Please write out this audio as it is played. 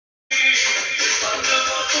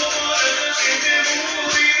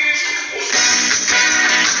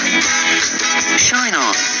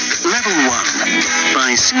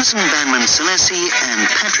by Susan Banman-Salesi and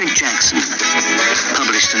Patrick Jackson.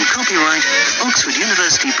 Published and copyright Oxford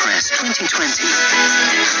University Press 2020.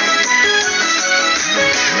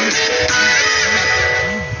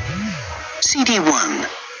 CD1.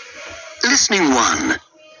 Listening 1.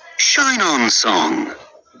 Shine On Song.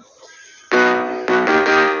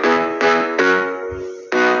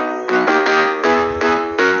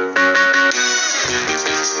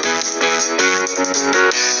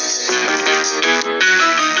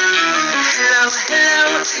 Hello,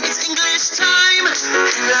 hello, it's English time.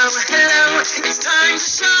 Hello, hello, it's time to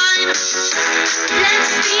shine.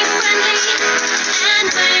 Let's be friendly and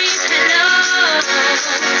wave hello.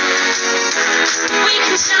 We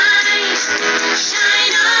can shine,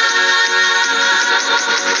 shine on.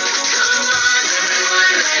 Come on,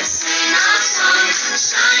 everyone, let's sing our song.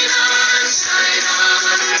 Shine on, shine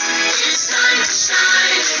on. It's time to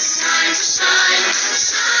shine, it's time to shine.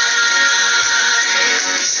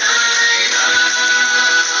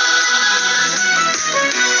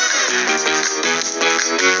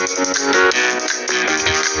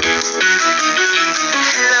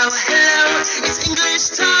 Hello, hello, it's English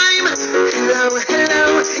time. Hello,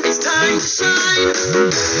 hello, it's time to shine.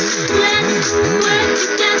 Let's work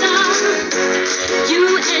together,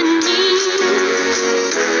 you and me.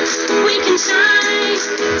 We can shine,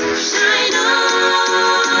 shine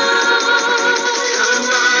on. Come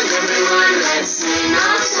on, everyone, let's sing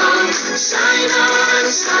our song. Shine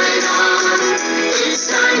on, shine on. It's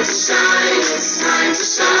time to shine, it's time to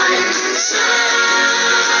shine.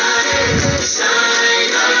 Shine,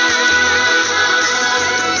 shine on.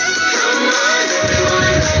 Come on,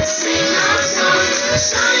 everyone, let's sing our song.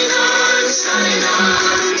 Shine on, shine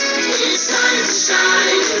on. It's time to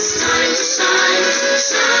shine, it's time to shine.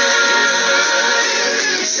 Shine,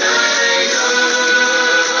 shine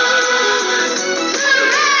on.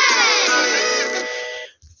 Hooray!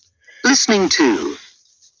 Listening 2.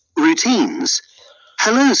 Routines.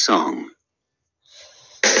 Hello Song.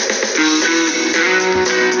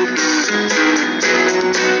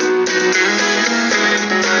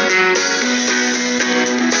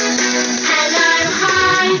 Hello,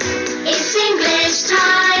 hi, it's English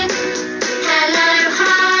time. Hello,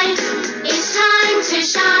 hi, it's time to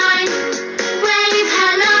shine. Wave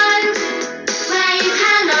hello,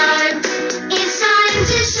 it's time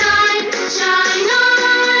to shine, shine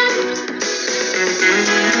on.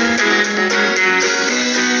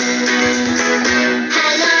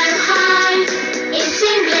 Hello, hi, it's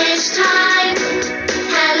English time.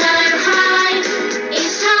 Hello, hi,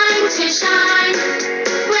 it's time to shine.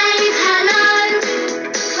 Wave hello,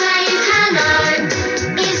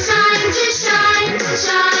 it's time to shine,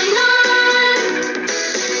 shine on.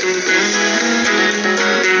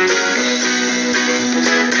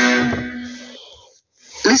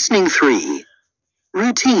 Listening 3.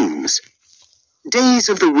 Routines. Days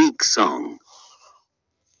of the Week Song.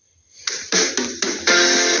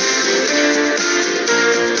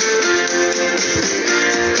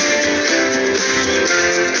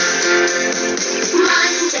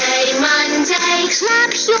 Monday,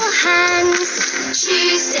 clap your hands.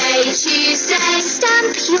 Tuesday,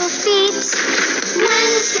 stamp your feet.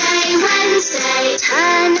 Wednesday,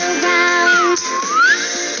 turn around.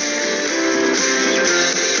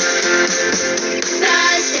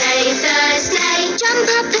 Thursday, jump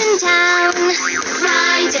up and down.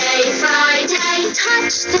 Friday,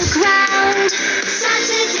 touch the ground.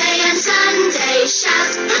 Saturday and Sunday,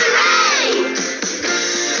 shout hooray!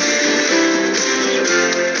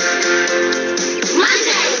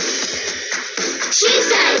 Monday,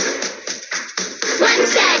 Tuesday,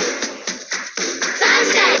 Wednesday,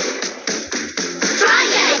 Thursday,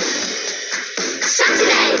 Friday,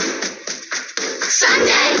 Saturday,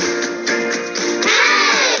 Sunday.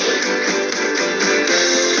 Hey!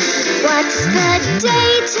 What's the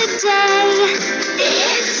day today?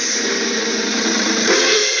 It's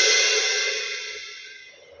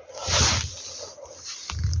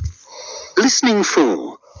Listening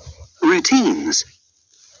 4. Routines.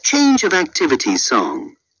 Change of activity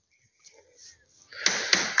song.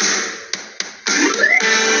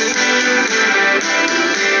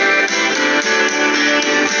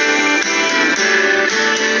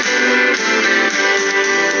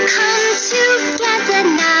 come together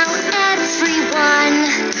now, everyone.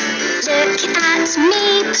 Look at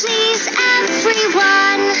me, please,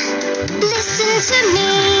 everyone. Listen to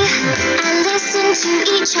me and listen to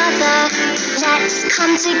each other. Let's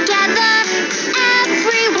come together,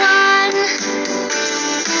 everyone.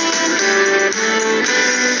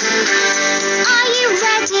 Are you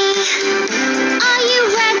ready? Are you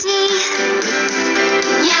ready?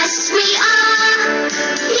 Yes, we are.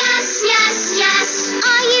 Yes, yes, yes.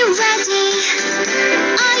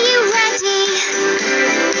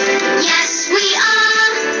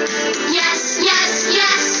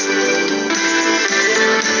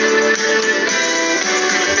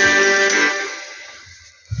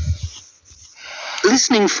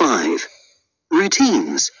 Listening 5.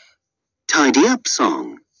 Routines. Tidy up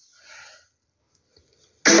song.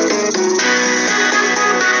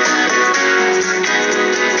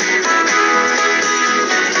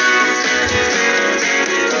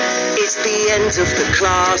 It's the end of the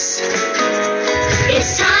class.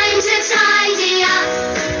 It's time to tidy up.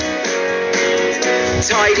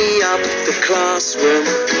 Tidy up the classroom.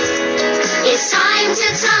 It's time to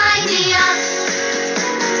tidy up.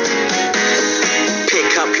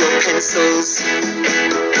 Pick up your pencils.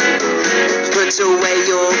 Put away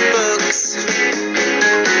your books.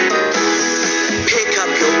 Pick up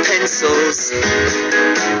your pencils.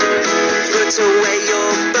 Put away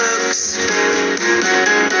your books.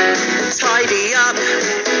 Tidy up.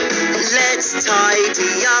 Let's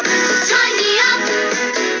tidy up. Tidy up.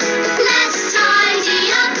 Let's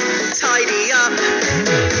tidy up. Tidy up.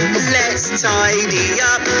 Let's tidy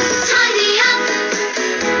up. Tidy up.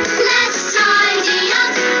 Let's tidy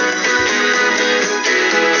up.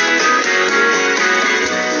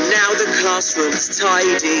 Now the classroom's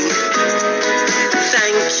tidy.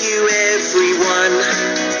 Thank you, everyone.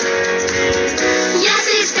 Yes,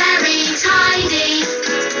 it's very tidy.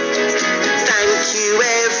 Thank you,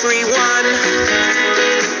 everyone.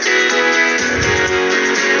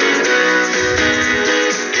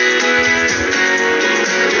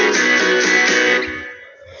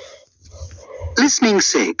 Listening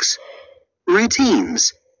 6.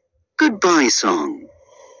 Routines. Goodbye song.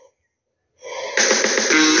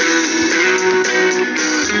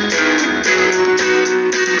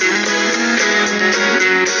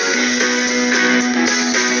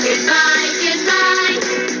 Goodbye, goodbye.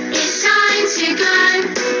 It's time to go.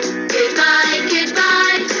 Goodbye,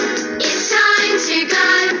 goodbye. It's time to go.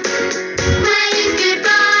 Wave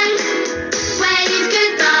goodbye. Wave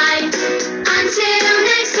goodbye. Until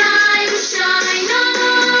next time, shine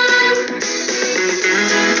on.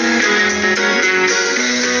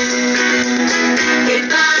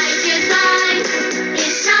 Goodbye, goodbye.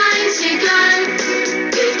 It's time to go.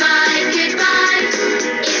 Goodbye, goodbye.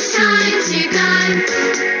 It's time to go.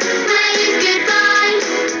 Wave goodbye.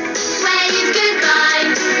 Wave goodbye.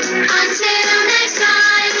 Until next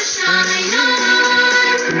time, shine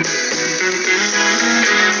on.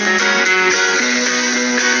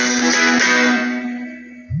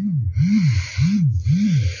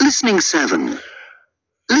 Listening 7.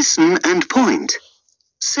 Listen and point.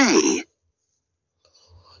 Say.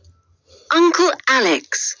 Uncle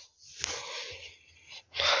Alex.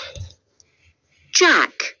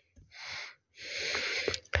 Jack.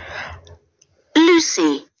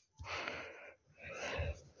 Lucy.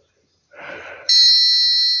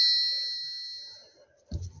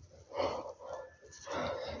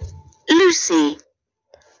 Lucy.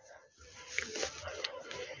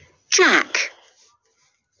 Jack.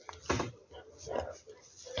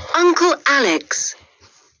 Uncle Alex.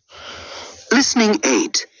 Listening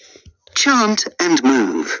 8. Chant and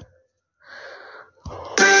move.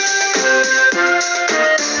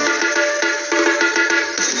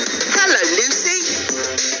 Hello, Lucy.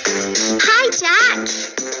 Hi, Jack.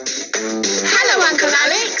 Hello, Uncle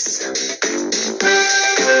Alex.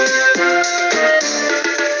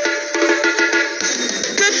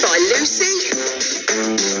 Goodbye, Lucy.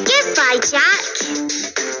 Goodbye, Jack.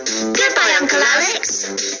 Goodbye, Uncle Alex.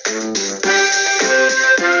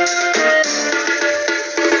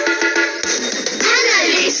 Hello,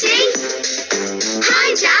 Lucy. Hi,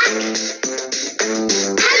 Jack.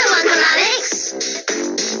 Hello, Uncle Alex.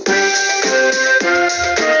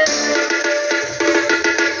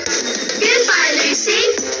 Goodbye, Lucy.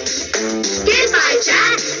 Goodbye,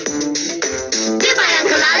 Jack. Goodbye,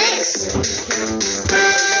 Uncle Alex.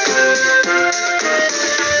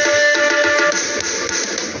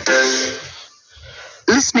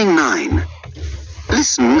 Listening 9.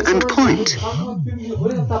 Listen and point.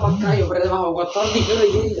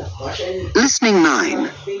 Listening 9.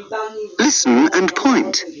 Listen and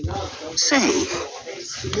point. Say.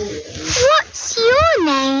 What's your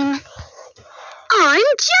name? I'm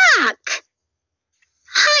Jack.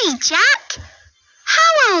 Hi, Jack.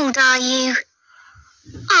 How old are you?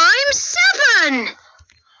 I'm 7.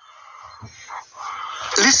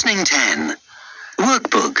 Listening 10.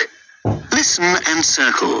 Workbook. Listen and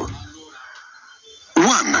circle.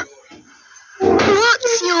 1.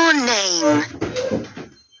 What's your name?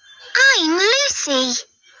 I'm Lucy.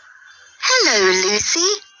 Hello, Lucy.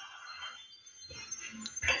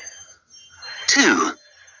 2.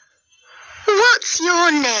 What's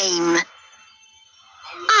your name?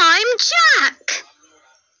 I'm Jack.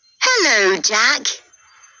 Hello, Jack.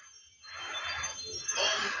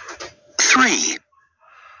 3.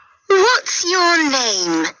 What's your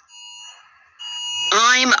name?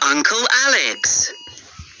 I'm Uncle Alex.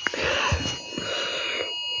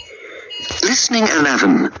 Listening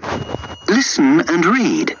 11. Listen and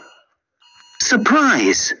read.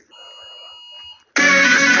 Surprise.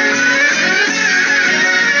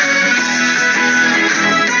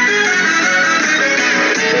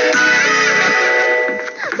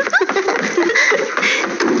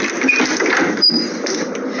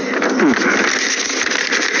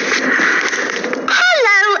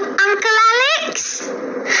 Hello, Uncle Alex.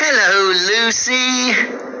 Hello, Lucy.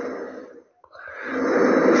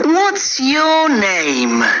 What's your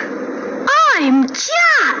name? I'm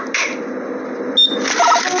Jack.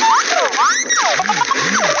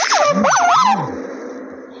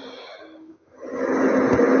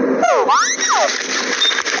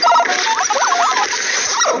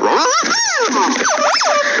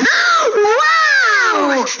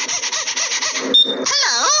 Wow!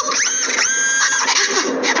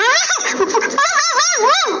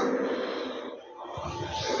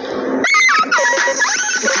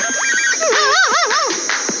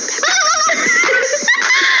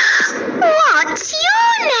 What's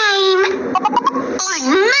your name?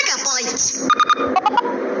 I'm Megabyte.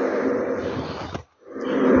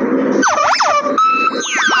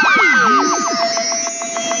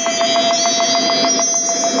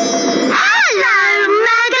 Hello,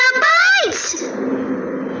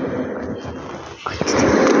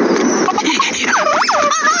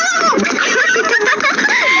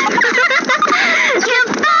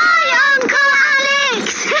 Goodbye, Uncle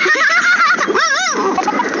Alex.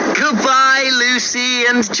 Goodbye, Lucy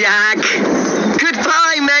and Jack.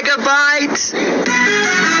 Goodbye, Megabyte.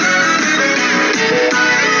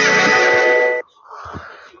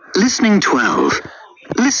 Listening 12.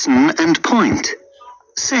 Listen and point.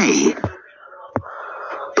 Say.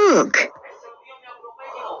 Book.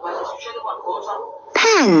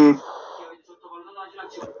 Pen.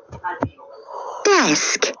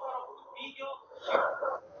 Desk.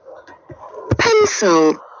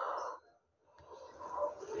 Pencil.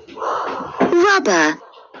 Rubber.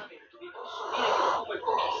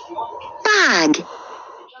 Bag.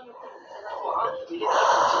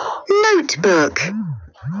 Notebook.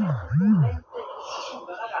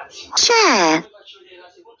 Chair.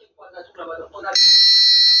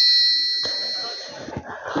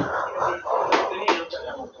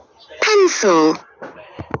 Pencil.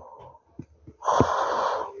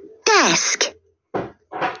 Desk.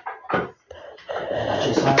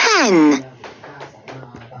 Pen.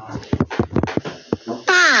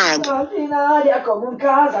 Bag.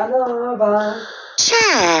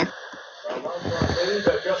 Chair.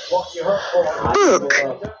 Book.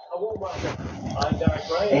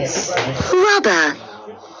 Rubber.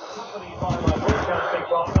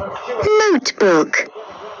 Notebook.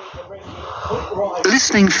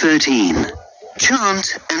 Listening 13.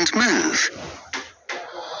 Chant and move.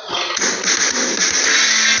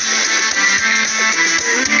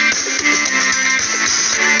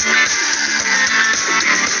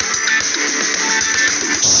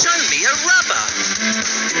 Show me a rubber.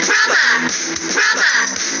 Rubber.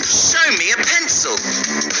 Rubber. Show me a pencil.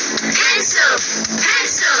 Pencil.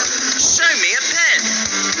 Pencil. Show me a pen.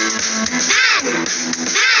 Pen.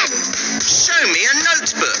 Pen. Show me a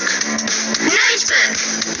notebook. Notebook.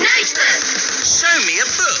 Notebook. Show me a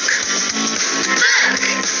book. Book.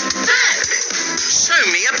 Book.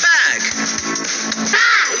 Show me a bag.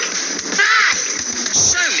 Bag. Bag.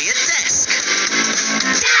 Show me a desk.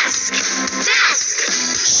 Desk.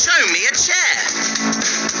 Desk. Show me a chair.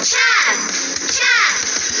 Chair.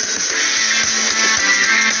 Chair.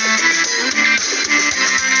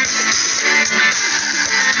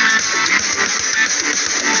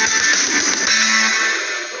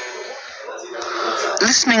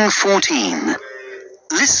 Listening 14.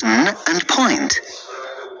 Listen and point.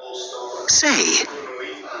 Say.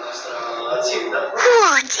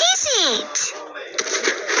 What is it?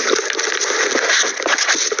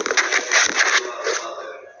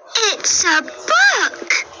 It's a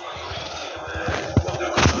book.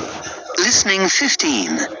 Listening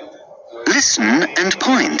 15. Listen and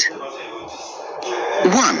point. 1.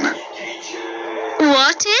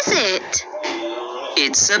 What is it?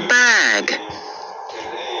 It's a bag.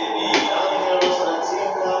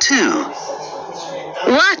 2.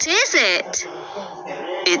 What is it?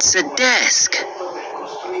 It's a desk.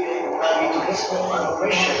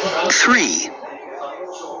 3.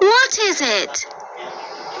 What is it?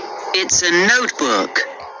 It's a notebook.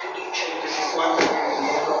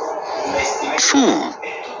 4.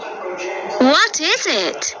 What is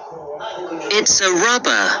it? It's a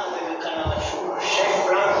rubber.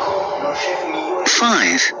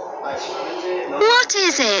 5. What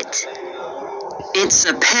is it? It's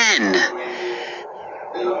a pen.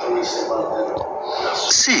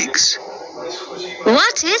 6.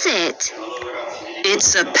 What is it?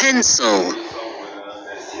 It's a pencil.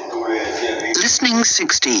 Listening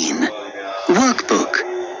 16. Workbook.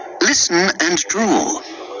 Listen and draw.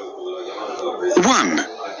 1.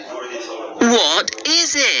 What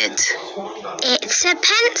is it? It's a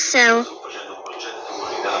pencil.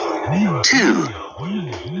 2.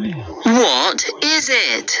 What is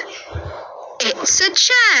it? It's a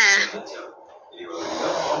chair.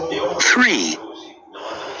 3.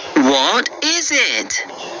 What is it?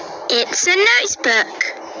 It's a notebook.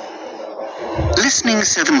 Listening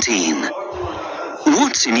 17.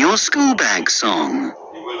 What's in your school bag song?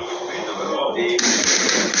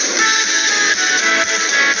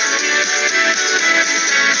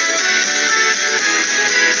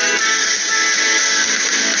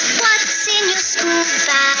 What's in your school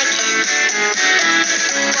bag?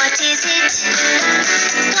 What is it?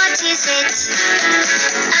 What is it?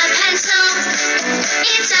 A pencil.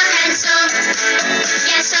 It's a pencil.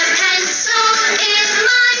 Yes, a pencil in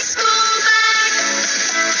my school bag.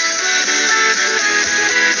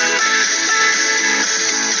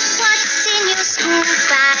 What's in your school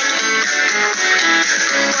bag?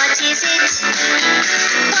 What is it?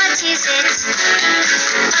 What is it?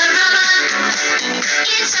 A rubber.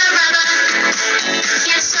 It's a rubber.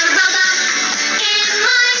 Yes, a rubber in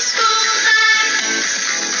my school bag.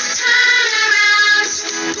 Turn around,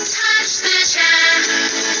 touch the chair.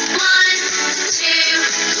 1, 2,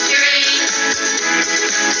 3.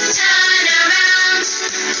 Turn around,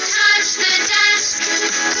 touch the desk.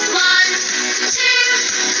 1, 2,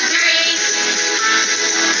 3.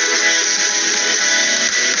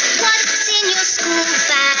 What's in your school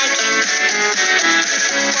bag?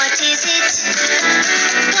 What is it?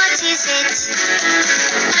 What is it?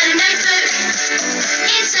 A notebook.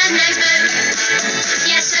 It's a notebook.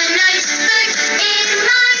 Yes, a notebook in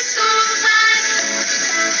my school bag.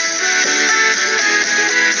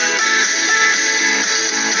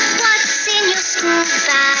 What's in your school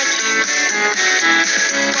bag?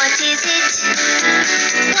 What is it?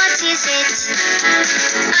 What is it?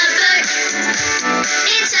 A book.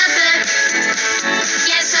 It's a book.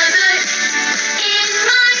 Yes, a book in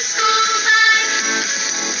my school bag.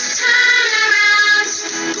 Turn around,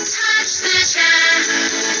 touch the chair.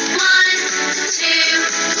 1, 2,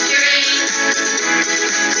 3.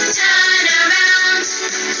 Turn around,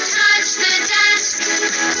 touch the desk.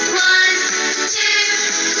 1, 2,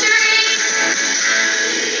 3.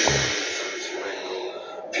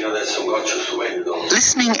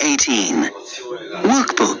 Listening 18.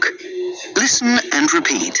 Workbook. Listen and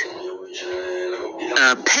repeat.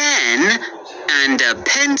 A pen and a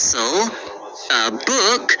pencil, a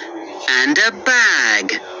book and a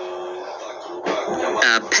bag.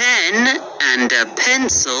 A pen and a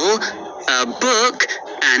pencil, a book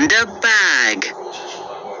and a bag.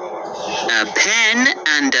 A pen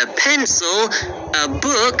and a pencil, a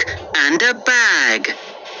book and a bag.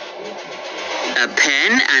 A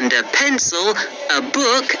pen and a pencil, a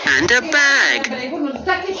book and a bag.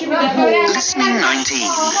 Listening 19.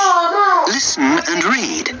 Listen and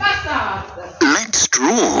read. Let's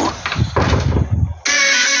draw.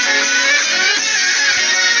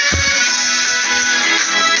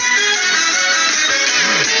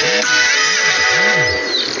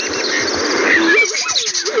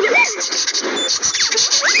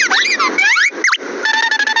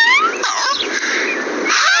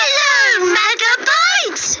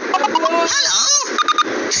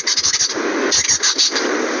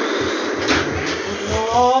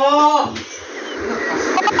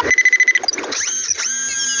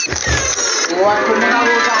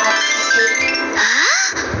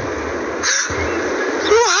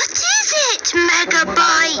 What is it,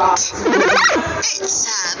 Megabyte? It's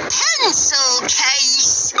a pencil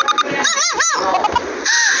case.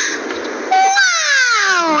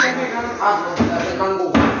 Wow!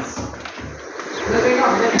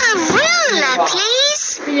 A ruler, please.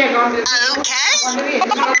 Okay.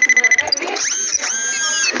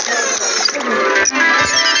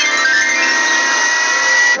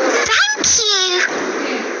 Thank you.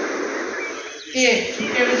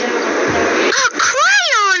 A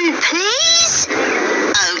crayon, please.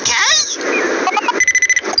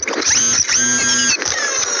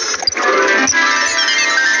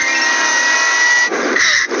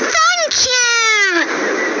 Thank you.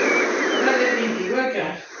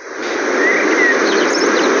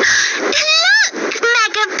 Look,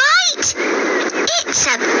 Megabyte. It's a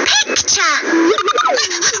picture.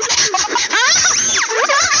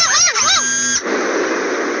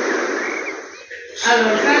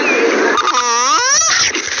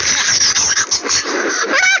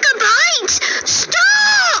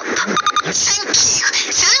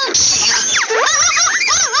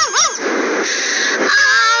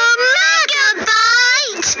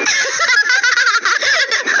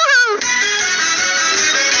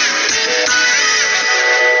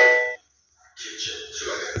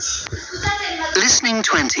 Listening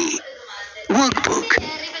 20. Workbook.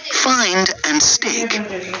 Find and stick.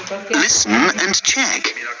 Listen and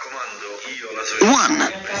check. 1.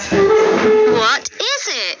 What is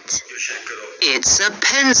it? It's a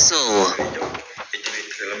pencil.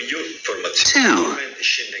 2.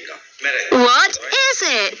 What is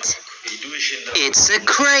it? It's a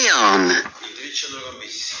crayon. 3.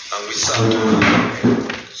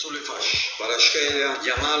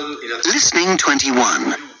 Listening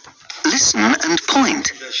 21. Listen and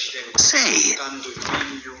point. Say,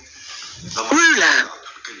 ruler,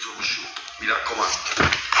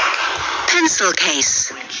 pencil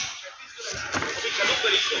case,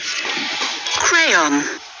 crayon,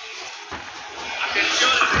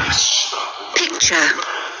 picture,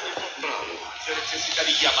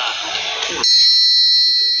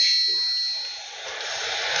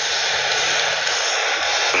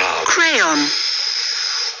 crayon,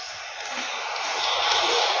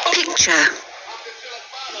 picture,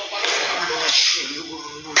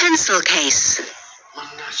 pencil case,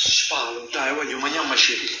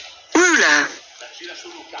 ruler.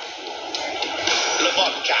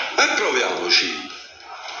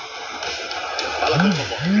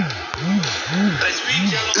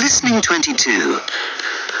 Listening 22.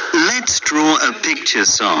 Let's draw a picture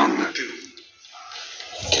song.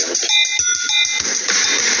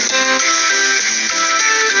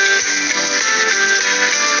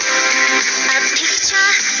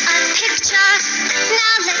 A picture,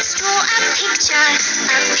 now let's draw a picture.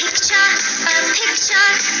 A picture,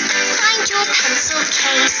 find your pencil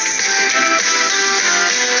case.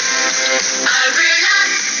 A ruler,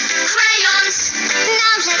 crayons,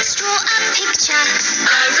 now let's draw a picture.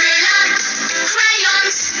 A ruler,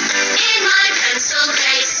 crayons, in my pencil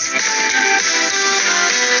case.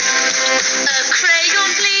 A crayon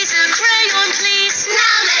please,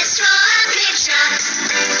 now let's draw a picture.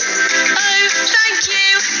 Oh, thank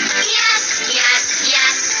you. Yes.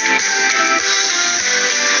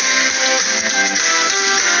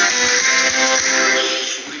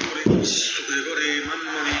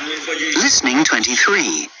 Listening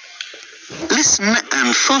 23. Listen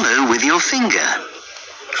and follow with your finger.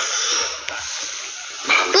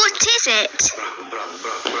 What is it?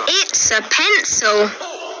 It's a pencil.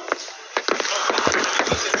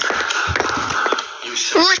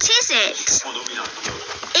 What is it?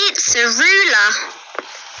 It's a ruler.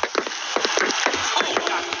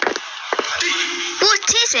 What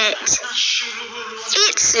is it?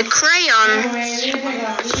 It's a crayon.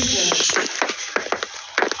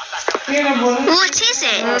 What is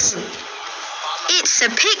it? It's a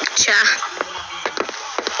picture.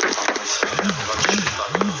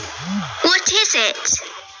 What is it?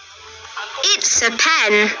 It's a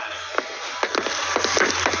pen.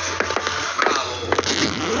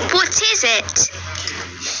 What is it?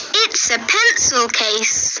 It's a pencil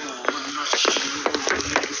case.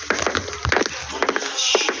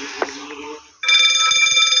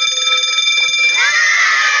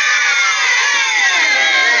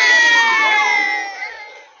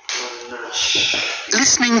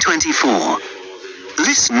 Listening 24.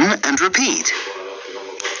 Listen and repeat.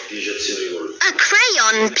 A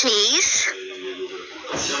crayon, please.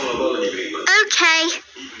 Okay.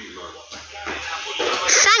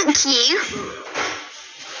 Thank you.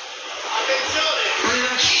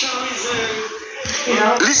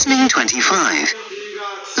 Listening 25.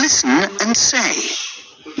 Listen and say.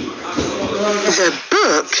 The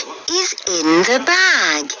book is in the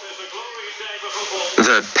bag.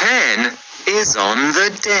 The pen is on the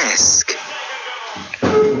desk.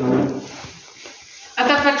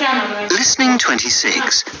 Listening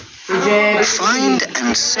 26. Find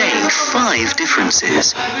and say 5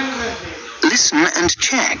 differences. Listen and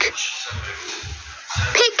check.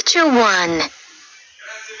 Picture 1.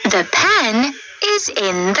 The pen is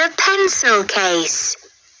in the pencil case.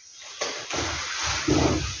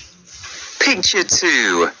 Picture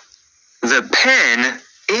 2. The pen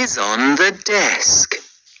is on the desk.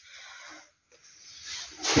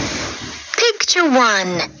 Picture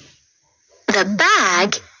 1. The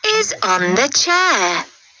bag is on the chair.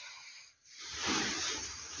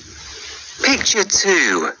 Picture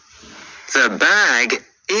 2. The bag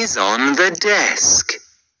is on the desk.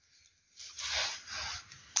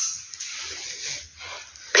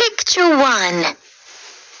 Picture 1.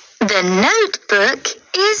 The notebook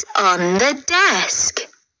is on the desk.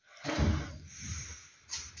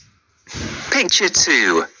 Picture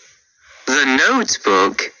 2. The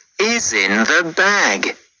notebook is in the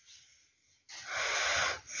bag.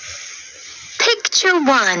 Picture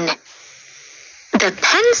 1. The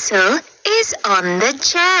pencil is on the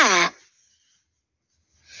chair.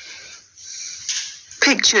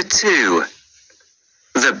 Picture 2.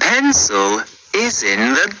 The pencil is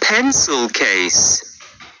in the pencil case.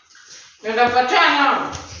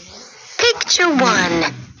 Picture 1.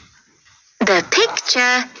 The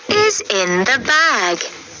picture is in the bag.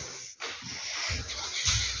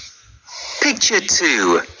 Picture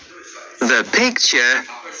 2. The picture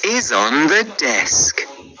is on the desk.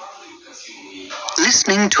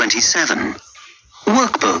 Listening 27.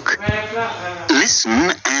 Workbook.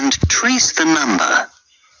 Listen and trace the number.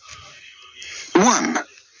 1.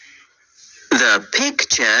 The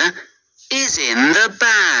picture is in the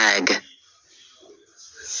bag.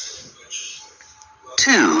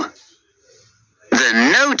 2.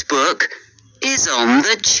 The notebook is on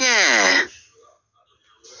the chair.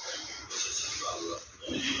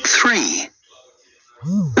 3.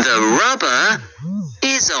 The rubber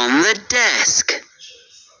is on the desk.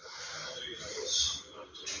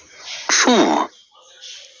 4.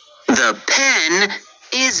 The pen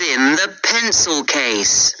is in the pencil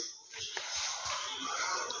case.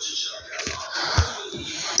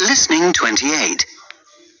 Listening 28.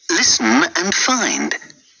 Listen and find.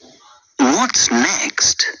 What's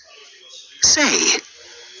next? Say.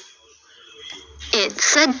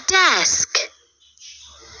 It's a desk.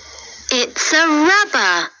 It's a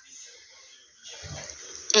rubber.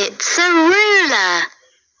 It's a ruler.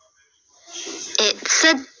 It's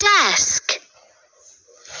a desk.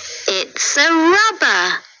 It's a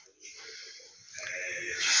rubber.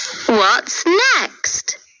 What's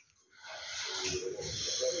next?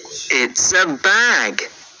 It's a bag.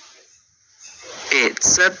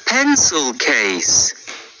 It's a pencil case.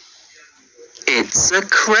 It's a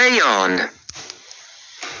crayon.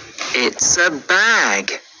 It's a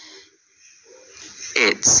bag.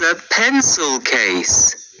 It's a pencil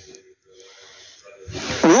case.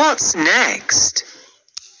 What's next?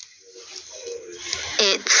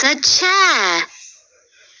 It's a chair.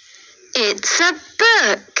 It's a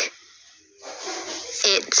book.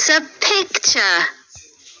 It's a picture.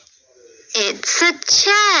 It's a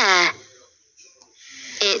chair.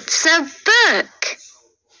 It's a book.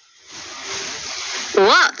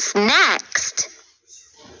 What's next?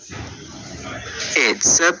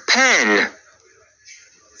 It's a pen.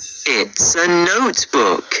 It's a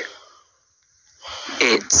notebook.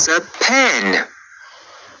 It's a pen.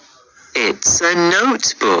 It's a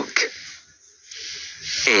notebook.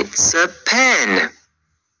 It's a pen.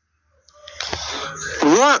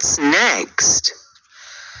 What's next?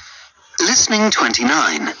 Listening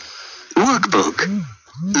 29. Workbook.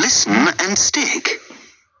 Listen and stick.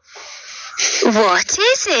 What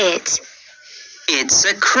is it? It's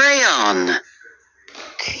a crayon.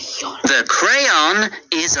 The crayon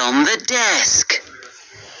is on the desk.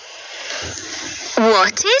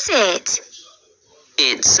 What is it?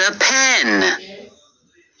 It's a pen.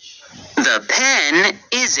 The pen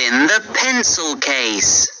is in the pencil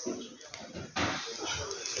case.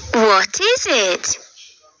 What is it?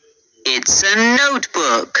 It's a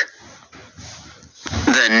notebook.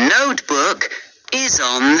 The notebook is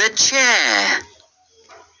on the chair.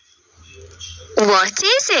 What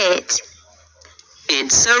is it?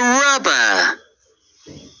 It's a rubber.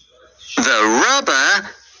 The rubber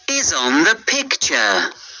is on the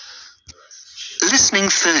picture. Listening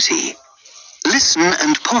 30. Listen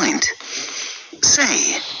and point.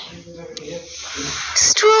 Say.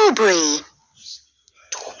 Strawberry.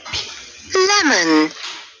 Lemon.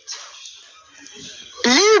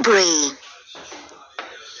 Blueberry.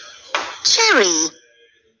 Cherry.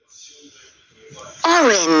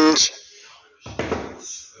 Orange.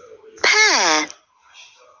 Pear.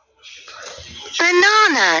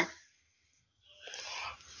 Banana.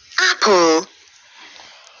 Apple.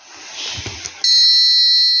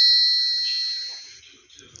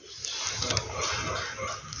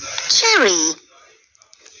 Cherry.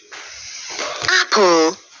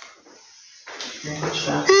 Apple.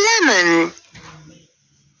 Lemon.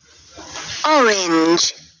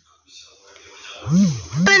 Orange.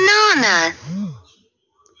 Banana.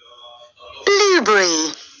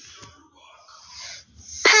 Blueberry.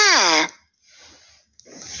 Pear.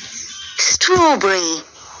 Strawberry.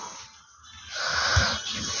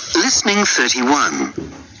 Listening 31.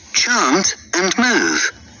 Chant and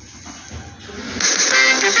move.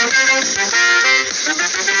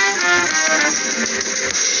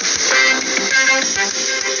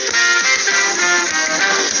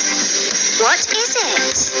 What is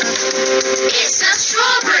it? It's a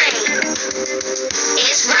strawberry.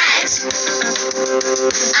 It's red.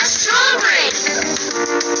 A strawberry.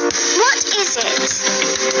 What is it?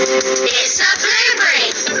 It's a blueberry.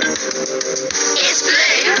 It's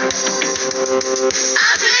blue.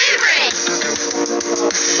 A blueberry.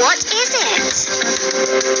 What is it?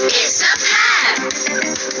 It's a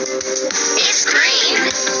pear.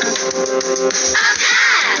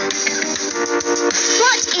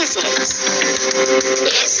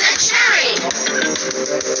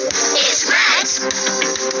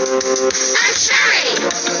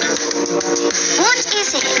 What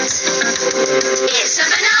is it? It's a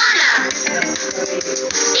banana.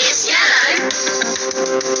 It's yellow.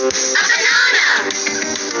 A banana.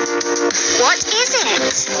 What is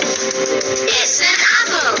it? It's an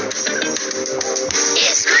apple.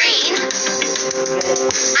 It's green.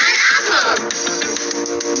 An apple.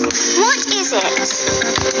 What is it?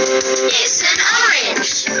 It's an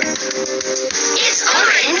orange. It's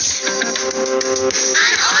orange.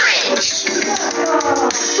 An orange.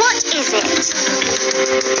 What is it?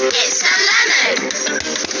 It's a lemon.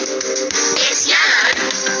 It's yellow.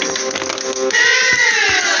 Ooh,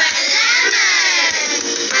 a lemon.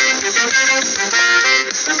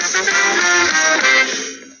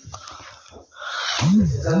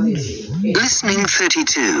 Listening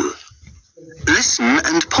 32. Listen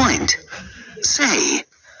and point. Say,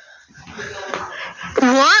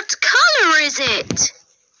 What color is it?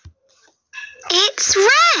 It's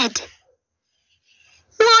red.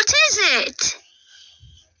 What is it?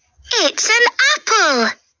 It's an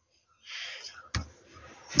apple.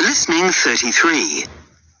 listening 33.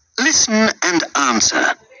 Listen and answer.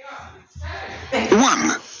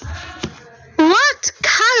 1. What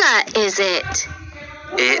color is it?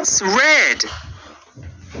 It's red.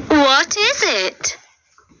 What is it?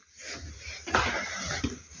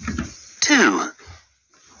 2.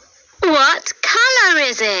 What color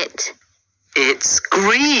is it? It's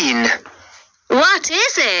green. What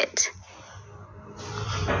is it?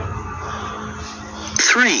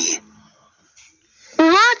 3.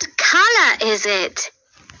 What color is it?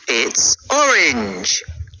 It's orange.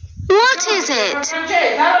 What is it?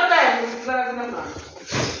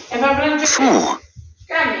 4.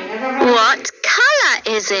 What color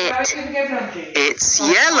is it? It's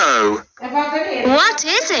yellow. What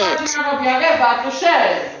is it?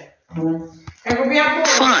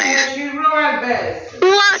 5.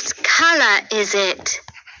 What color is it?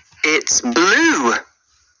 It's blue.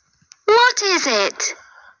 What is it?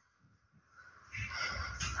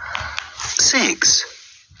 6.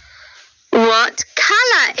 What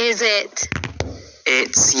color is it?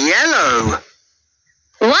 It's yellow.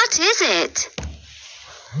 What is it?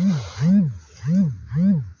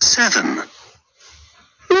 7.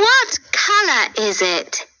 What color is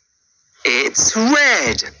it? It's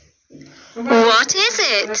red. What is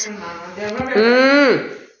it?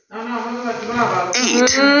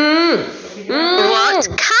 8. What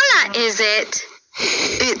color is it?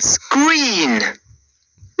 It's green.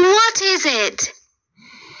 What is it?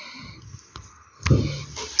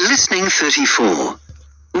 Listening 34.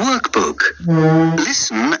 Workbook.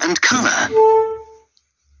 Listen and colour.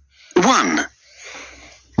 1.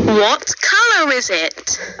 What color is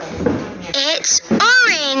it? It's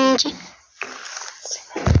orange.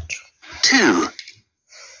 2.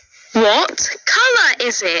 What color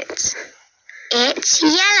is it? It's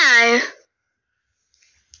yellow.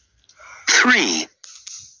 3.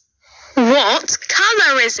 What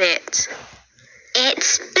color is it?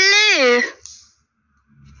 It's blue.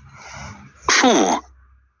 4.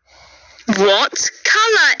 What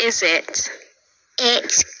color is it?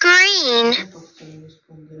 It's green.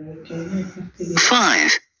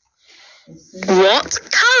 5. What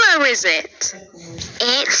color is it?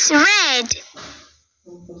 It's red.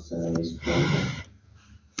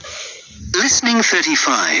 Listening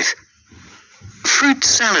 35. Fruit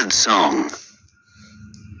salad song.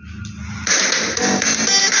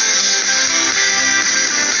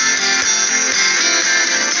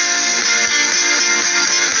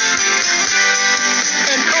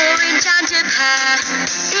 An orange and a pear.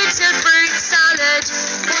 It's a fruit salad.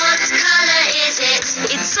 What color is it?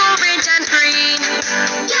 It's orange and green.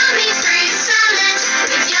 Yummy fruit salad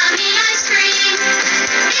with yummy ice cream.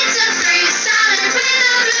 It's a fruit salad with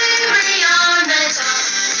a blueberry on the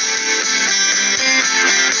top.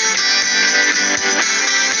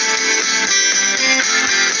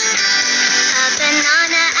 A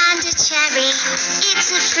banana and a cherry.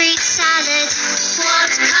 It's a fruit salad.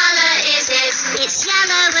 What color is it? It's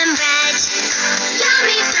yellow and red.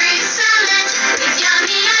 Yummy fruit salad with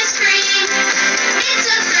yummy ice cream. It's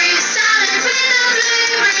a fruit salad with a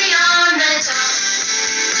blueberry on the top.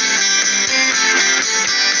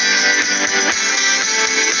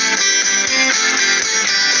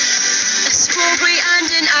 A strawberry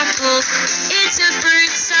and an apple. It's a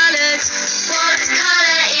fruit salad. What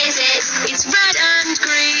color is it? It's red and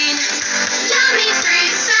green. Yummy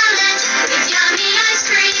fruit salad with yummy ice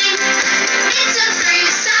cream. It's a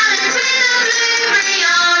fruit salad with a blueberry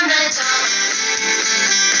on the top.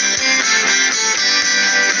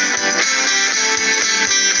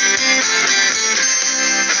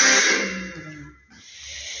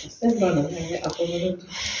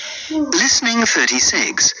 Listening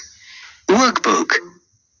 36. Workbook.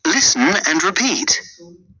 Listen and repeat.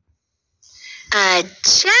 A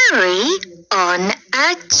cherry on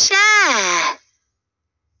a chair.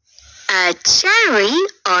 A cherry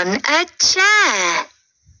on a chair.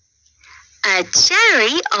 A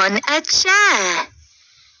cherry on a chair.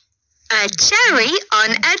 A cherry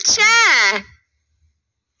on a chair.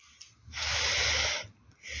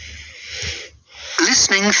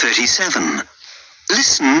 Listening 37.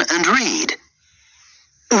 Listen and read.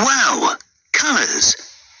 Wow! Colours.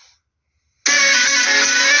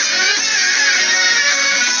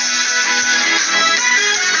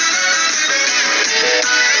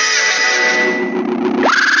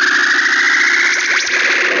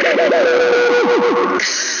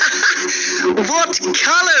 What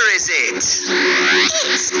colour is it?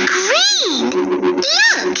 It's green.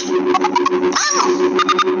 Look. Wow.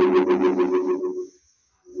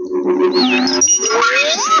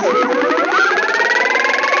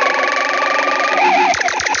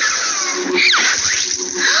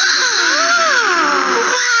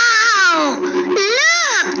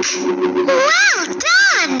 Look. Well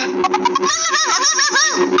done.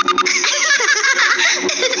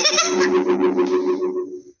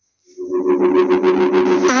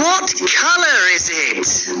 What colour is it?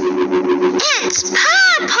 It's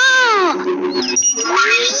purple.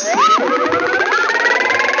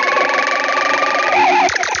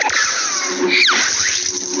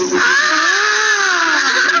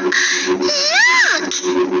 Look,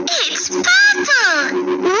 it's purple.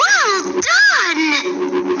 Well done.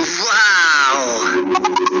 Wow!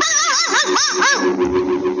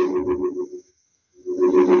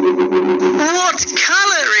 What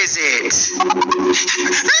colour is it?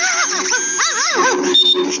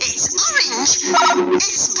 It's orange.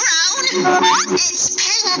 It's brown. It's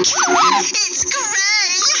pink. It's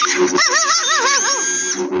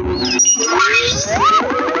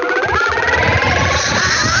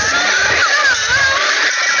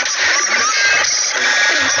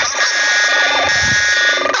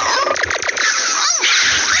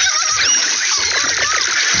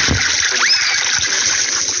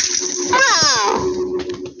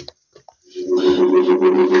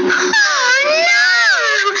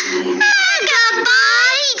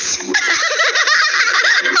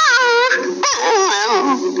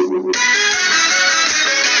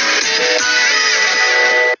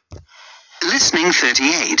Listening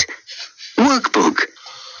 38. Workbook.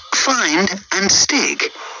 Find and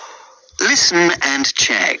stick. Listen and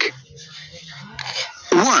check.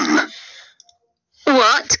 1.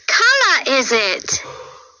 What colour is it?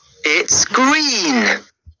 It's green.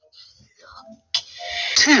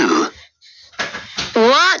 2.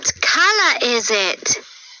 What colour is it?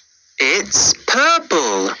 It's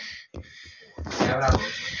purple.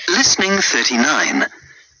 Listening 39.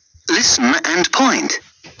 Listen and point.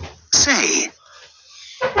 Say.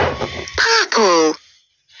 Purple.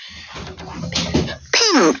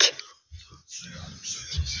 Pink.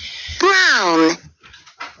 Brown.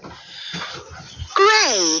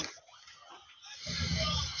 Grey.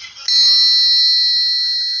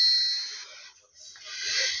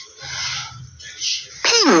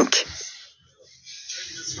 Pink.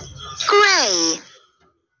 Grey.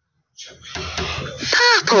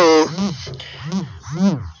 Purple.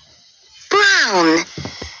 Brown.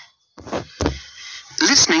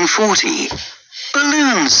 Listening 40.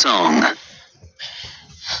 Balloon song.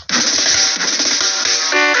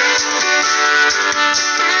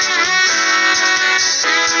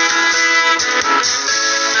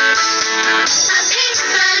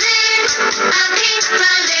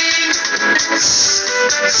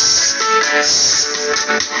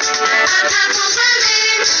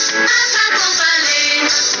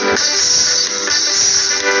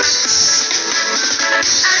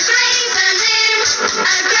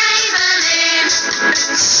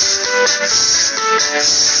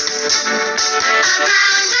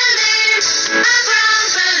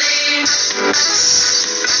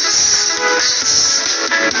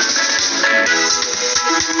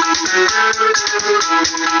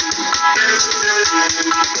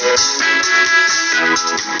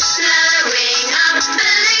 Blowing up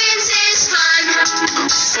balloons is fun.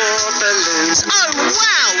 4 balloons. Oh,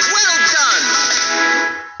 wow! Well done!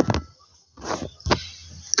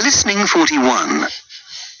 Listening 41.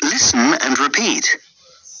 Listen and repeat.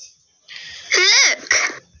 Look.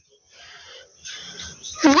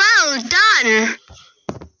 Well done.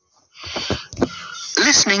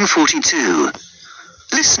 Listening 42.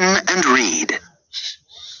 Listen and read.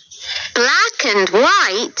 Black and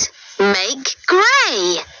white make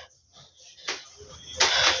grey.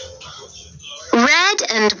 Red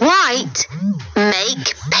and white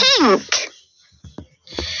make pink.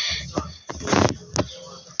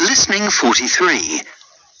 Listening 43.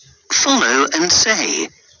 Follow and say.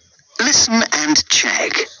 Listen and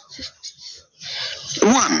check.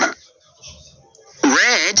 1.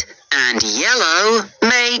 Red and yellow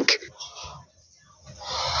make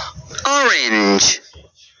orange.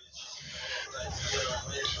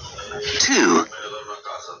 2.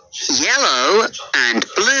 Yellow and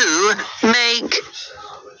blue make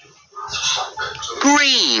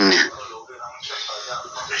green.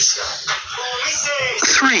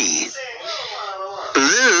 3.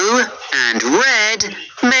 Blue and red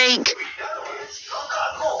make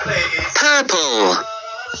purple.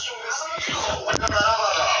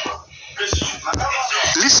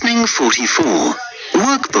 Listening 44.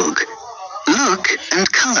 Workbook. Look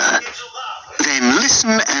and colour. Then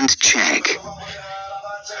listen and check.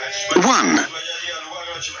 1.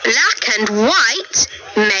 Black and white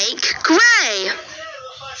make grey.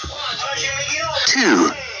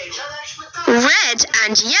 2. Red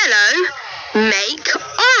and yellow make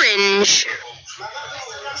orange.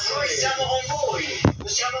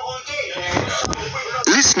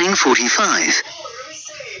 Listening 45.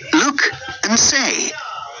 Look and say.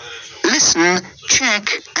 Listen, check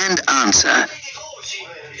and answer.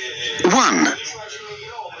 1.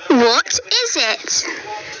 What is it?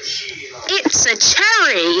 It's a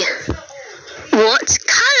cherry. What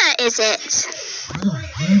colour is it?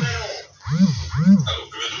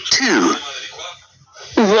 2.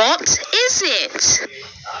 What is it?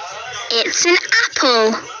 It's an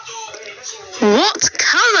apple. What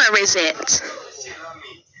colour is it?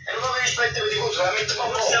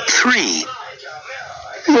 3.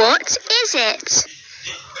 What is it?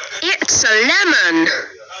 It's a lemon.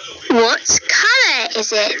 What colour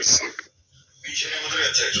is it?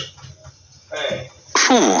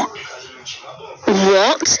 4.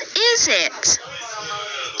 What is it?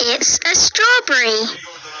 It's a strawberry.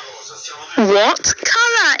 What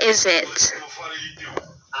colour is it?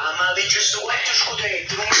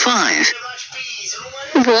 5.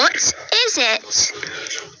 What is it?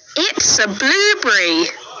 It's a blueberry.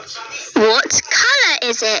 What colour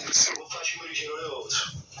is it?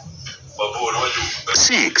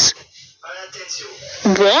 6.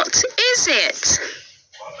 What is it?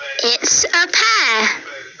 It's a pear.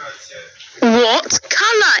 What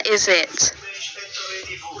colour is it?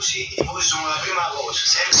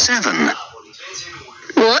 7.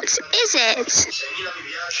 What is it?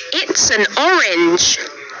 It's an orange.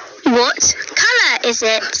 What colour is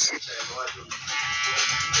it?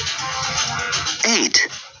 8.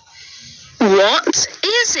 What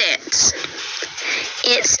is it?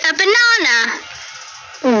 It's a banana.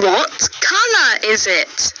 What colour is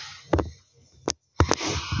it?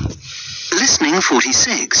 Listening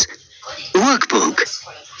 46. Workbook.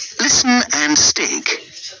 Listen and stick.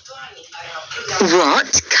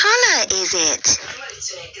 What colour is it?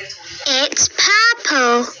 It's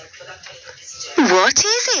purple. What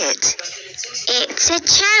is it? It's a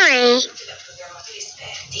cherry.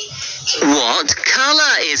 What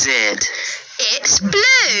colour is it? It's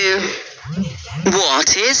blue.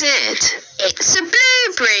 What is it? It's a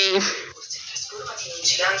blueberry.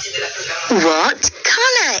 What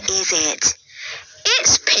colour is it?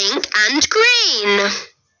 It's pink and green.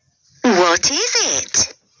 What is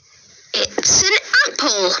it? It's an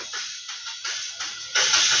apple.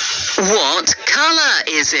 What colour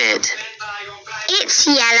is it? It's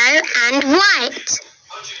yellow and white.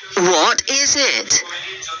 What is it?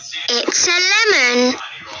 It's a lemon.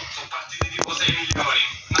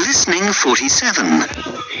 Listening 47.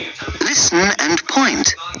 Listen and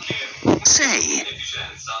point. Say.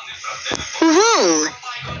 Wool.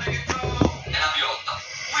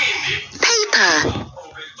 Paper.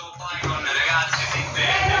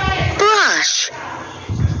 Brush.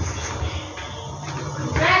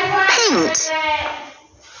 Paint.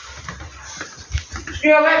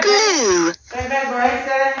 Glue.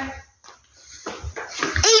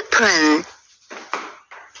 Apron.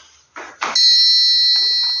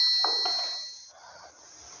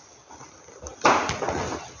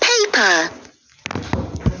 Paper.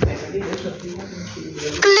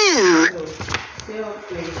 Glue.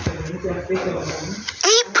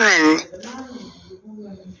 Apron.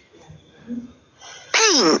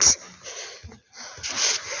 Paint.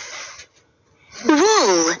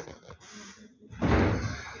 Wool.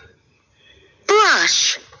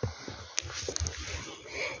 Brush.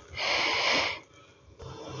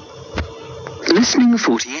 Listening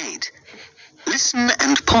 48. Listen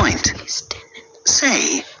and point.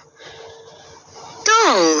 Say.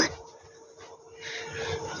 Doll.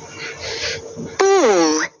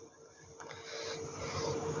 Ball.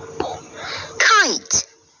 Kite.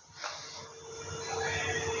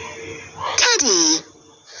 Teddy.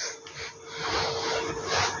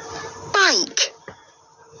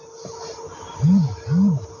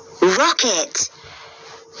 rocket.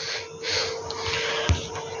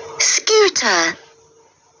 Scooter.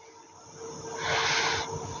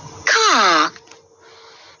 Car.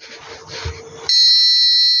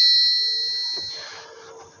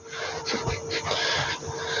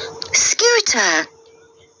 Scooter.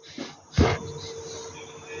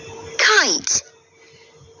 Kite.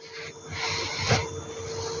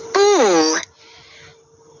 Ball.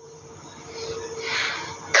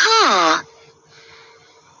 Car.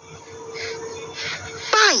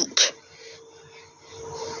 Bike.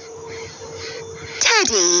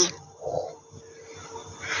 Teddy.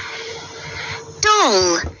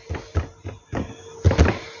 Doll.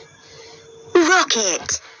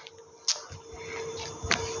 Rocket.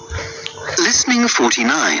 Listening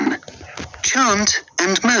 49. Chant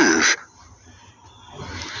and move.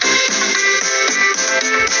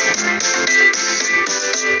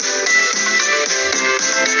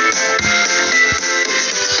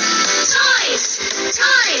 Toys,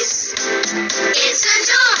 toys. It's a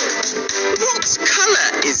doll. What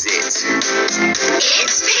colour is it?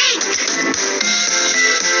 It's pink.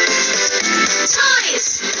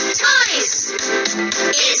 Toys, toys.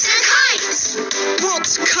 It's a kite. What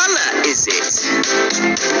colour is it?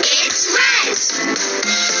 It's red.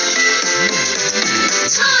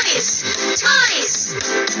 Toys, toys.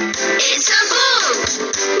 It's a ball.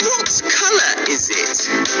 What colour is it?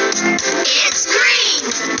 It's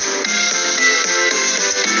green.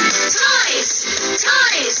 Toys,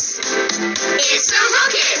 toys. It's a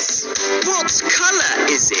rocket. What colour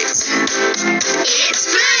is it? It's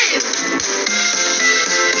blue.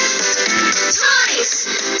 Toys,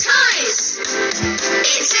 toys.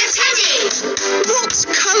 It's a teddy. What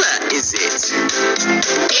colour is it?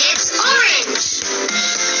 It's orange.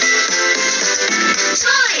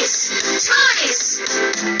 Toys, toys.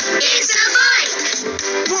 It's a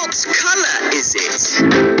bike. What colour is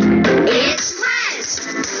it? It's red.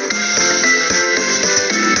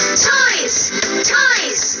 Toys,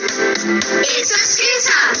 toys. It's a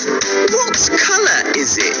scooter. What colour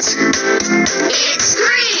is it? It's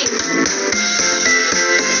green.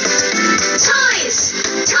 Toys,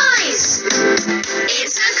 toys.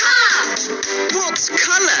 It's a car. What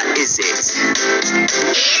colour is it?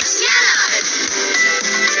 It's yellow.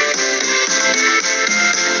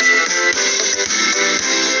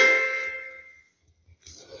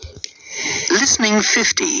 Listening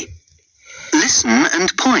 50. Listen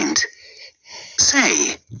and point.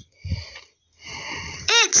 Say,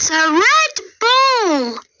 It's a red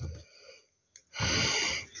ball.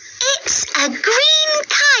 It's a green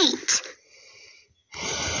kite.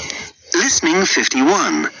 listening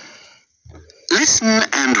 51. Listen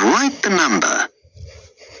and write the number.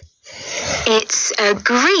 It's a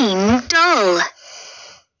green doll.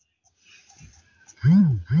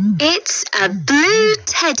 It's a blue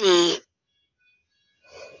teddy.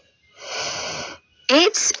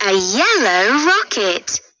 It's a yellow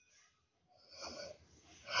rocket.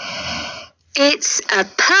 It's a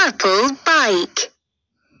purple bike.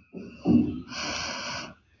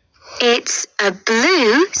 It's a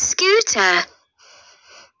blue scooter.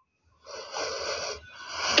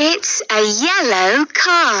 It's a yellow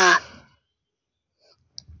car.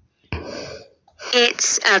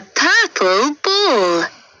 It's a purple ball.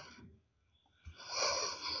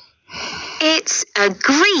 It's a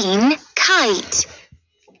green kite.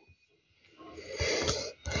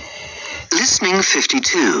 Listening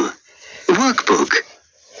 52. Workbook.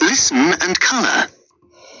 Listen and colour.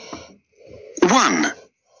 1.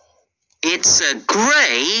 It's a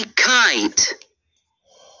grey kite.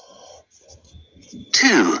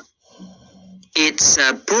 2. It's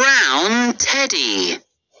a brown teddy.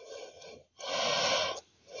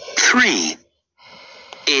 3.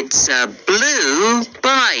 It's a blue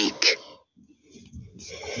bike.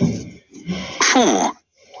 4.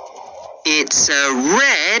 It's a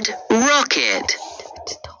red rocket.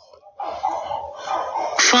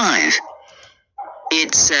 5.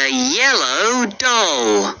 It's a yellow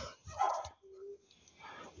doll.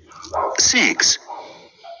 6.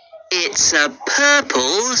 It's a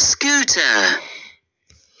purple scooter.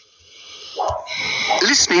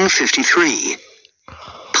 Listening 53.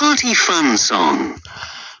 Party fun song.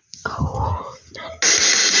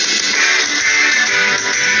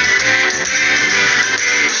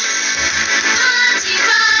 Party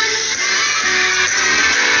fun.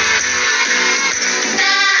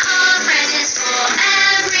 There are presents for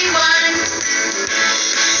everyone.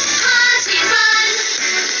 Party fun.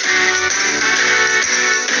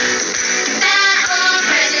 There are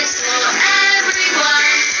presents for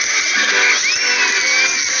everyone.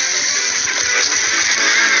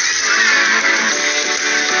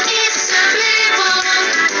 It's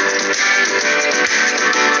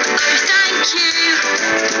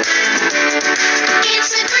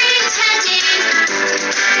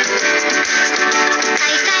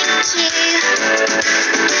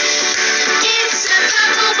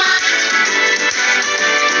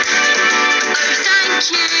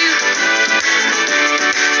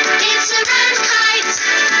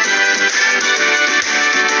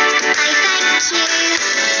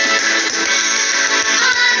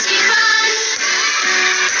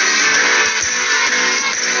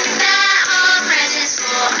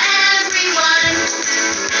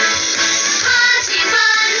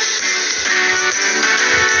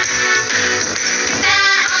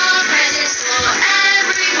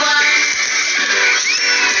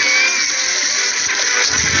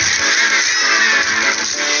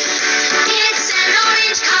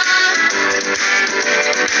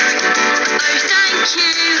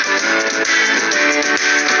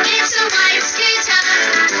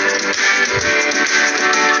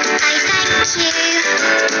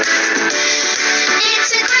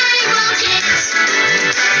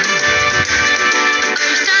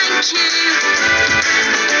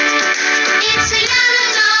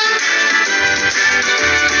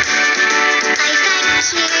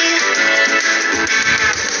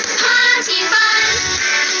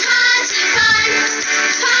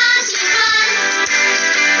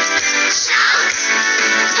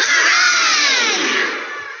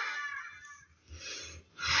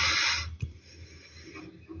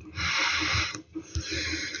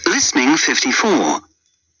Listening 54.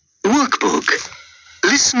 Workbook.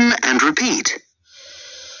 Listen and repeat.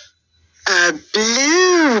 A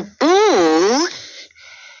blue ball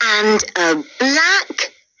and a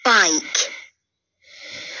black bike.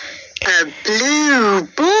 A blue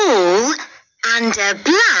ball and a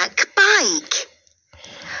black bike.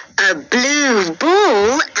 A blue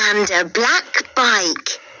ball and a black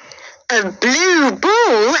bike. A blue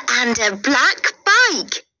ball and a black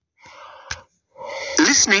bike.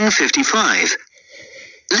 Listening 55.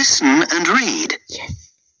 Listen and read.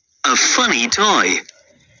 Yes. A funny toy.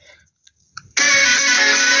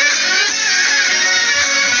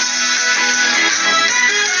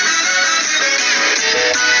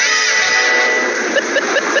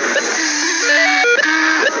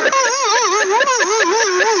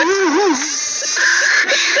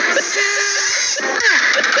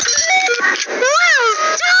 Well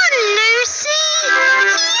done, Lucy!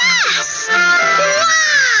 Yes! Wow!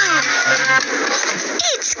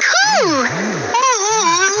 It's cool!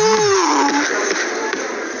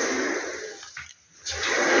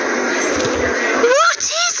 What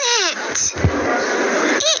is it?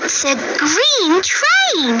 It's a green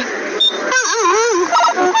train!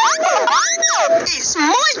 It's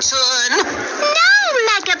my turn. No,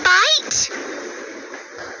 Megabyte!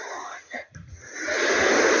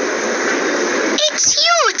 It's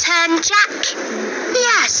your turn, Jack.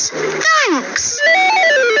 Yes, thanks.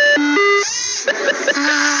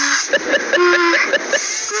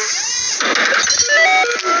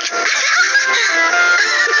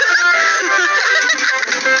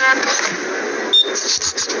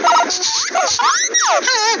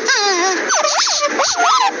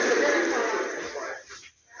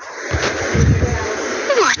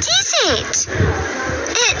 What is it?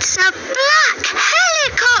 It's a black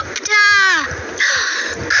helicopter.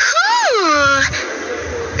 Cool.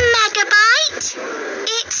 Megabyte,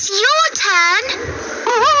 it's your turn.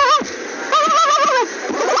 Oh,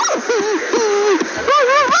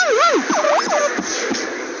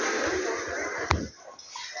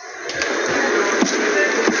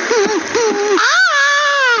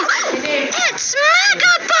 it's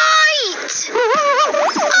Megabyte.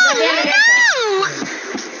 Oh no.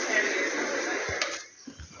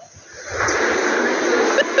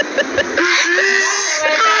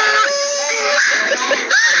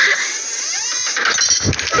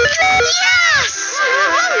 Yes!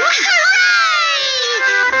 Hooray!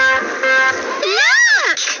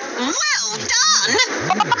 Look! Well done.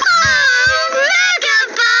 Oh,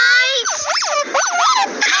 Megabyte!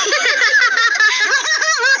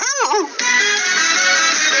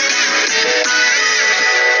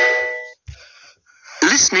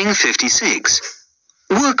 Listening 56.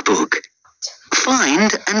 Workbook.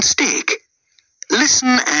 Find and stick.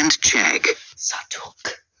 Listen and check.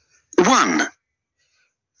 1.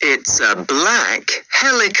 It's a black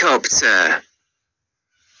helicopter.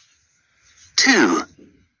 2.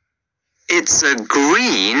 It's a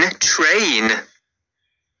green train.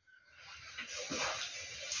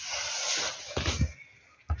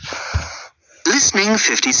 Listening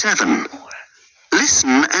 57.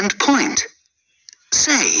 Listen and point.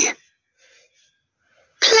 Say.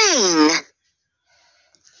 Plane.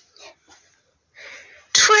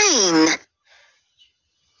 Train.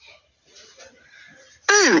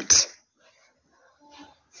 Boat.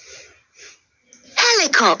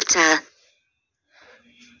 Helicopter.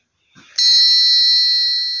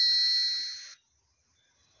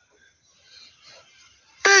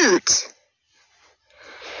 Boat.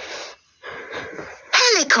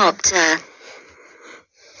 Helicopter.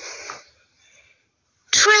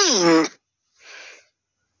 Train.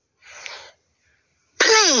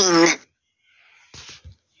 Plane.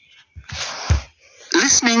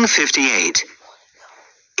 Listening 58.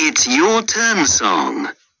 It's your turn song.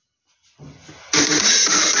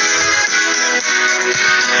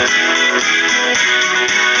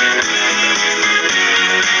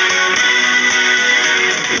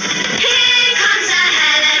 Here comes a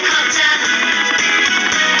helicopter.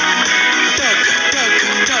 Duck, duck,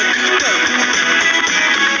 duck, duck.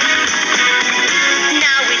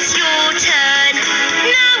 Now it's your turn.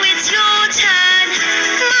 Now it's your turn.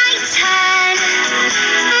 My turn.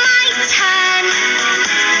 My turn.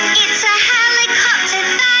 It's a helicopter,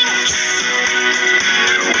 thanks.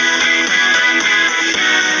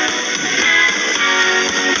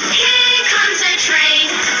 Here comes a train.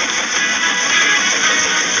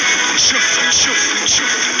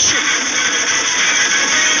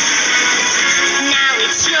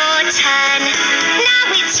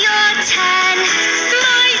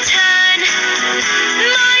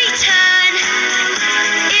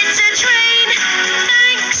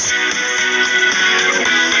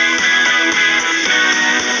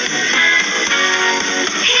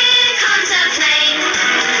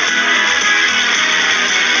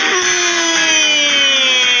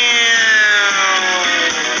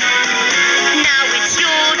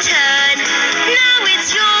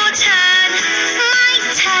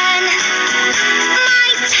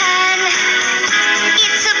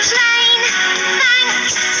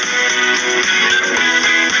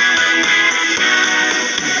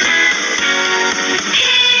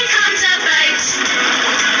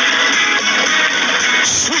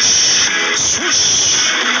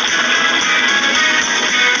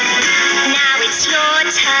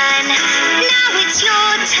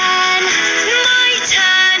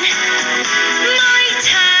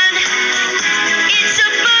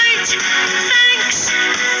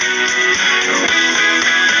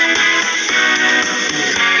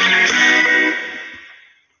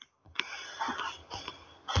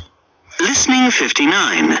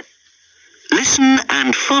 59. Listen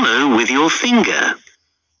and follow with your finger.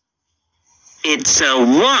 It's a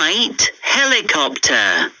white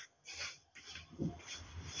helicopter.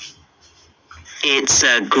 It's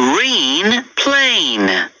a green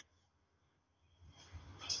plane.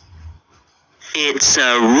 It's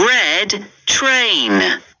a red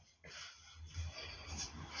train.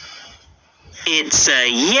 It's a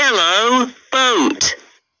yellow boat.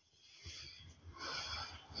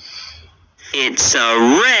 It's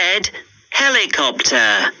a red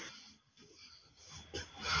helicopter.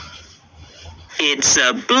 It's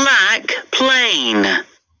a black plane.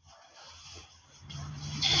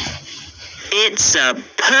 It's a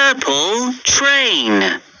purple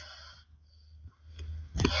train.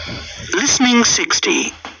 Listening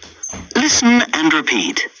 60. Listen and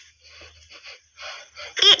repeat.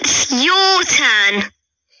 It's your turn.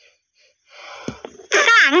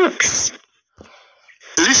 Thanks.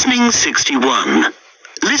 Listening 61.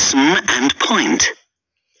 Listen and point.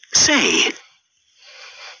 Say.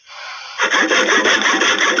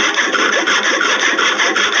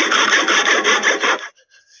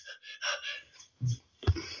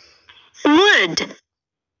 Wood.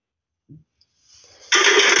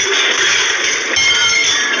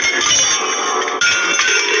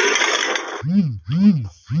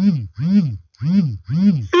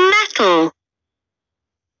 Metal.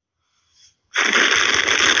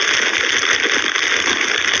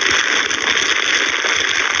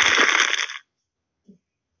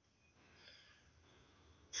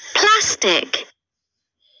 Plastic.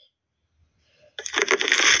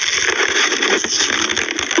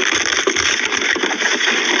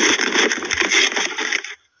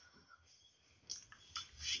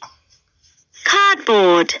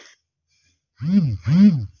 Cardboard.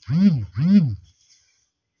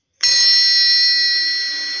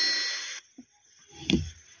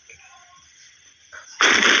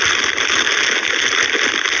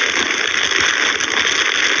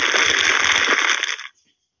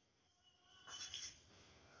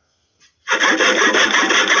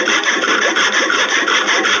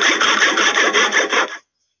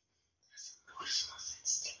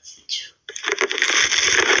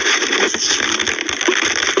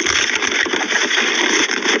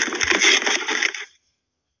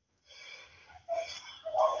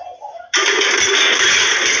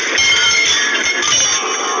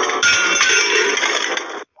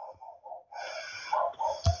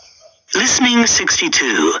 Listening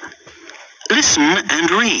 62. Listen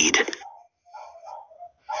and read.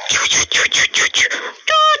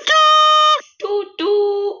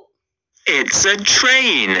 It's a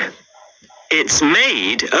train. It's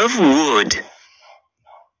made of wood.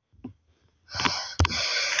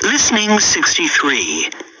 Listening 63.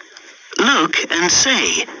 Look and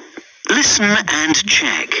say. Listen and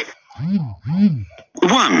check.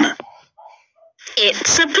 1.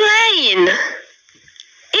 It's a plane.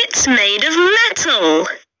 It's made of metal.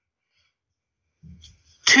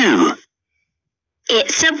 2.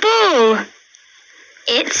 It's a ball.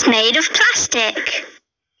 It's made of plastic.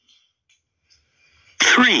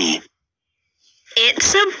 3.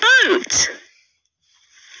 It's a boat.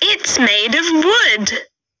 It's made of wood.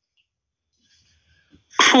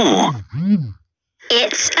 4.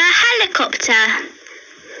 It's a helicopter.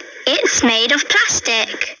 It's made of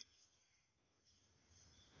plastic.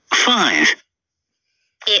 5.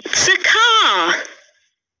 It's a car.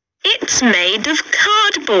 It's made of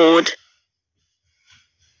cardboard.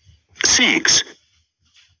 6.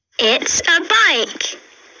 It's a bike.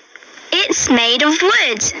 It's made of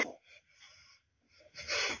wood.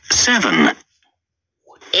 7.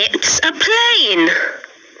 It's a plane.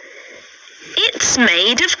 It's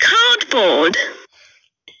made of cardboard.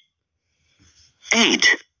 8.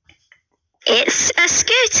 It's a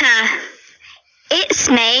scooter. It's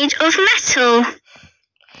made of metal.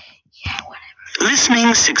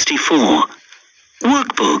 Listening 64.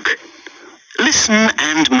 Workbook. Listen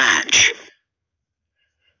and match.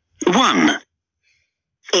 1.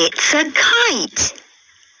 It's a kite.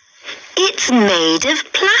 It's made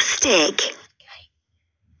of plastic.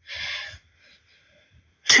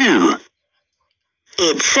 2.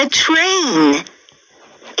 It's a train.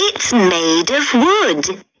 It's made of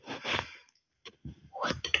wood.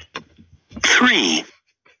 3.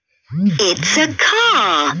 It's a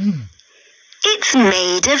car. It's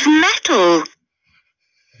made of metal.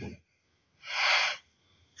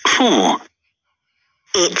 4.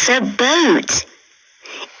 It's a boat.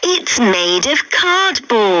 It's made of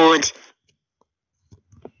cardboard.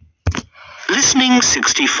 Listening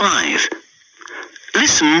 65.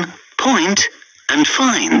 Listen, point, and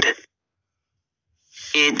find.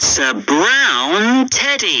 It's a brown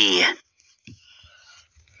teddy.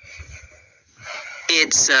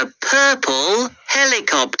 It's a purple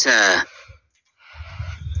helicopter.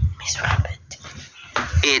 Miss Rabbit.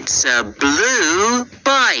 It's a blue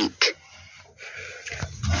bike.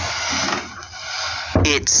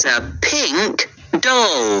 It's a pink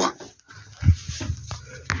doll.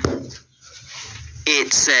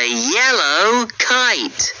 It's a yellow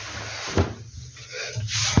kite.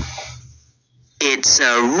 It's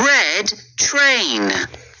a red train.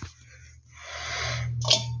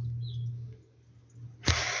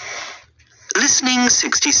 Listening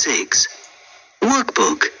 66.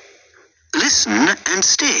 Workbook. Listen and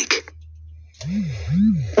stick.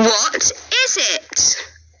 What is it?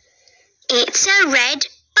 It's a red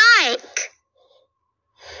bike.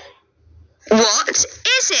 What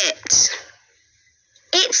is it?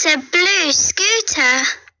 It's a blue scooter.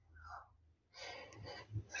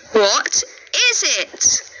 What is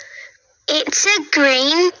it? It's a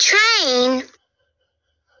green train.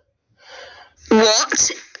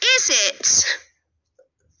 What is it?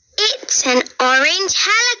 It's an orange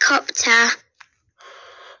helicopter.